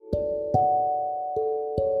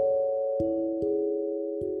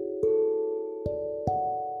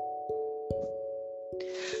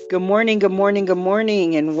Good morning, good morning, good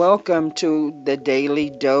morning, and welcome to the Daily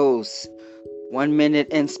Dose 1 Minute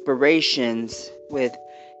Inspirations with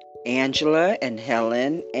Angela and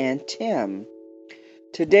Helen and Tim.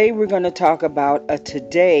 Today we're going to talk about a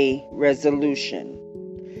today resolution.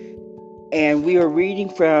 And we are reading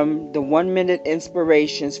from the 1 Minute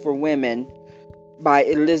Inspirations for Women by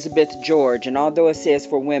Elizabeth George. And although it says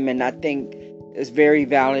for women, I think it's very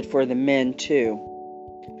valid for the men too.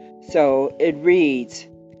 So it reads,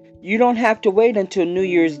 you don't have to wait until New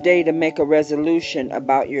Year's Day to make a resolution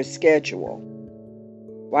about your schedule.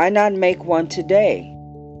 Why not make one today?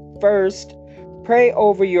 First, pray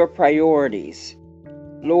over your priorities.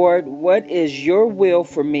 Lord, what is your will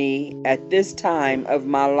for me at this time of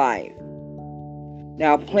my life?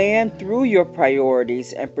 Now plan through your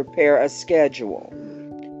priorities and prepare a schedule.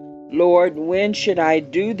 Lord, when should I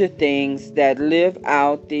do the things that live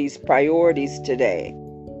out these priorities today?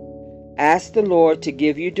 Ask the Lord to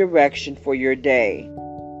give you direction for your day.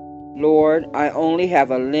 Lord, I only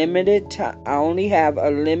have a limited time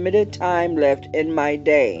left in my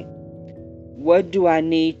day. What do I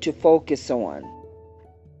need to focus on?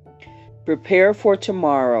 Prepare for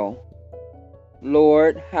tomorrow.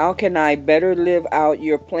 Lord, how can I better live out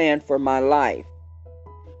your plan for my life?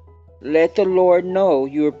 Let the Lord know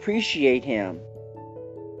you appreciate him.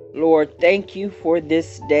 Lord, thank you for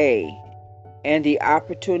this day and the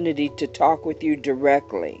opportunity to talk with you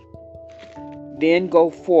directly. Then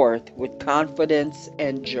go forth with confidence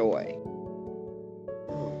and joy.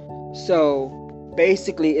 So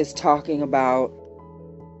basically it's talking about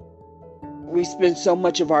we spend so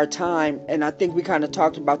much of our time, and I think we kind of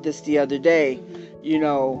talked about this the other day,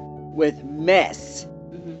 with mess,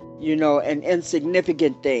 and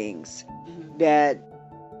insignificant things that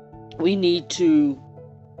we need to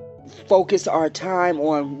focus our time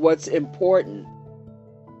on what's important,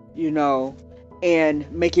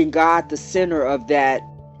 and making God the center of that,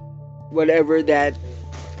 whatever that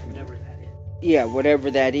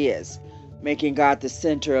is, making God the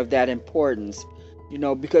center of that importance,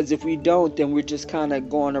 because if we don't, then we're just kind of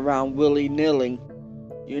going around willy-nilly,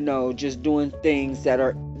 just doing things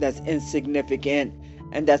that's insignificant,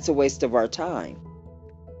 and that's a waste of our time.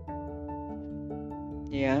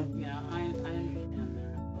 Yeah. I understand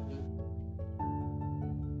that.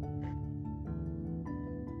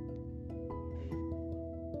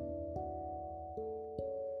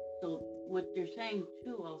 So what you're saying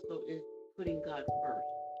too also is putting God first.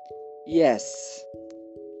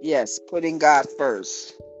 Yes, putting God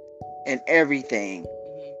first in everything.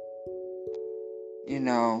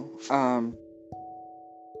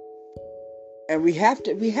 And we have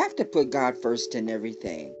to put God first in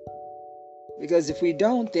everything. Because if we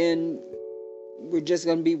don't, then we're just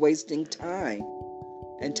going to be wasting time.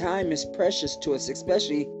 And time is precious to us,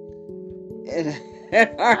 especially in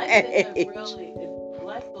our age. Really,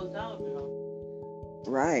 life goes out,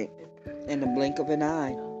 Right. In the blink of an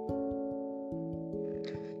eye.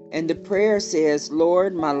 And the prayer says,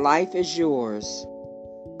 Lord, my life is yours.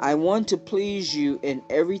 I want to please you in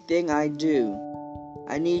everything I do.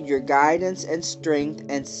 I need your guidance and strength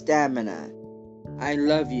and stamina. I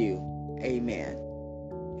love you. Amen.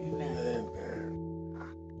 Amen.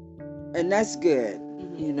 And that's good.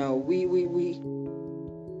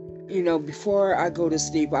 Before I go to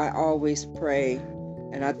sleep, I always pray,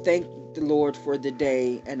 and I thank the Lord for the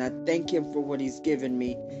day, and I thank him for what he's given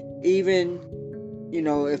me. Even,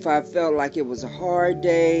 if I felt like it was a hard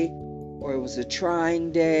day, or it was a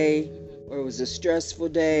trying day, or it was a stressful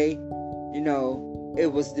day,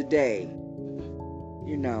 it was the day,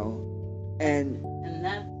 and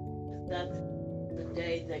that's the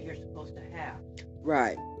day that you're supposed to have.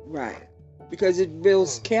 Right. Because it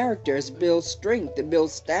builds character, it builds strength, it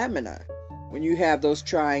builds stamina when you have those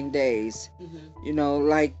trying days.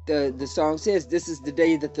 Like the song says, this is the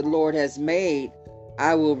day that the Lord has made.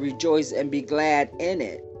 I will rejoice and be glad in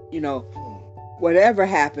it. Whatever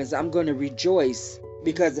happens, I'm going to rejoice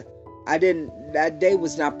because that day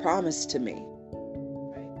was not promised to me.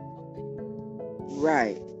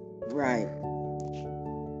 Right.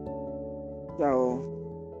 So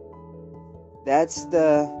that's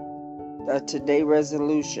the today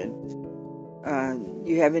resolution.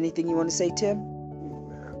 You have anything you want to say, Tim?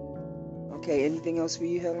 Okay, anything else for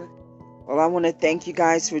you, Helen? Well, I want to thank you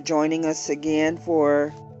guys for joining us again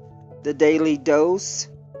for the Daily Dose.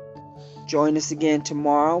 Join us again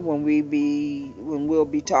tomorrow when we'll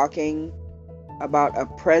be talking about a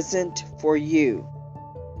present for you.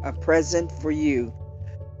 A present for you.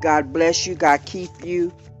 God bless you. God keep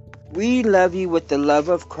you. We love you with the love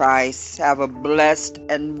of Christ. Have a blessed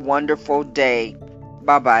and wonderful day.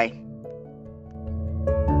 Bye-bye.